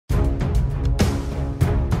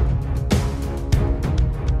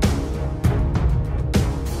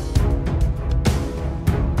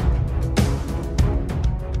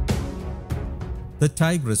The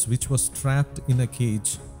tigress, which was trapped in a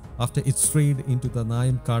cage after it strayed into the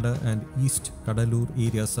Nayamkkad and East Kadalur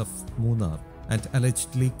areas of Munnar and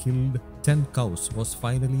allegedly killed 10 cows, was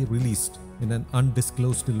finally released in an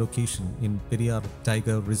undisclosed location in Periyar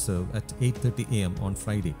Tiger Reserve at 8:30 am on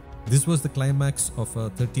Friday. This was the climax of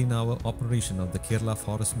a 13-hour operation of the Kerala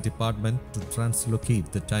Forest Department to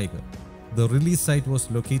translocate the tiger. The release site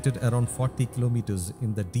was located around 40 kilometers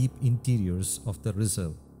in the deep interiors of the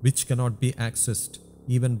reserve, which cannot be accessed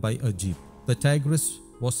even by a jeep. The tigress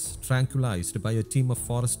was tranquilized by a team of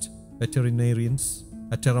forest veterinarians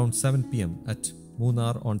at around 7 p.m. at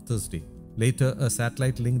Munnar on Thursday. Later, a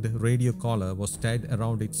satellite-linked radio collar was tied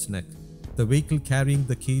around its neck. The vehicle carrying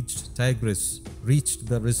the caged tigress reached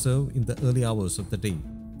the reserve in the early hours of the day.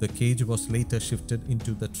 The cage was later shifted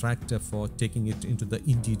into the tractor for taking it into the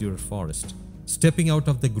interior forest. Stepping out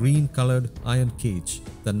of the green-colored iron cage,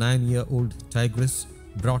 the 9-year-old tigress,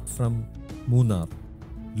 brought from Munnar,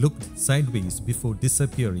 looked sideways before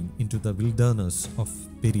disappearing into the wilderness of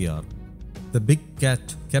Periyar. The big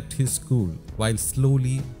cat kept his cool while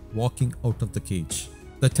slowly walking out of the cage.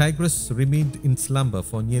 The tigress remained in slumber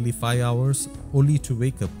for nearly 5 hours, only to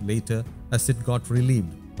wake up later as it got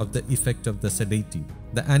relieved of the effect of the sedative.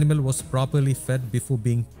 The animal was properly fed before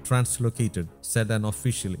being translocated, said an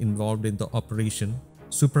official involved in the operation,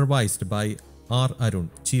 supervised by R. Arun,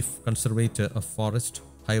 Chief Conservator of Forest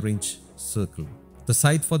High Range Circle. The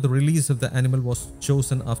site for the release of the animal was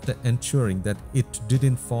chosen after ensuring that it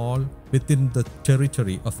didn't fall within the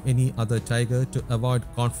territory of any other tiger to avoid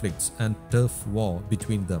conflicts and turf war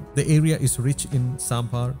between them. The area is rich in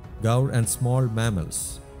sambar, gaur and small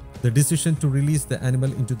mammals. The decision to release the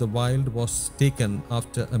animal into the wild was taken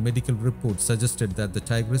after a medical report suggested that the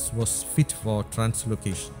tigress was fit for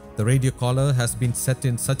translocation. The radio collar has been set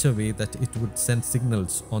in such a way that it would send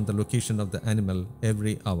signals on the location of the animal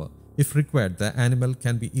every hour. If required, the animal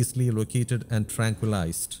can be easily located and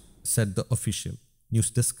tranquilized, said the official.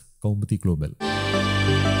 News Desk, Kaumudy Global.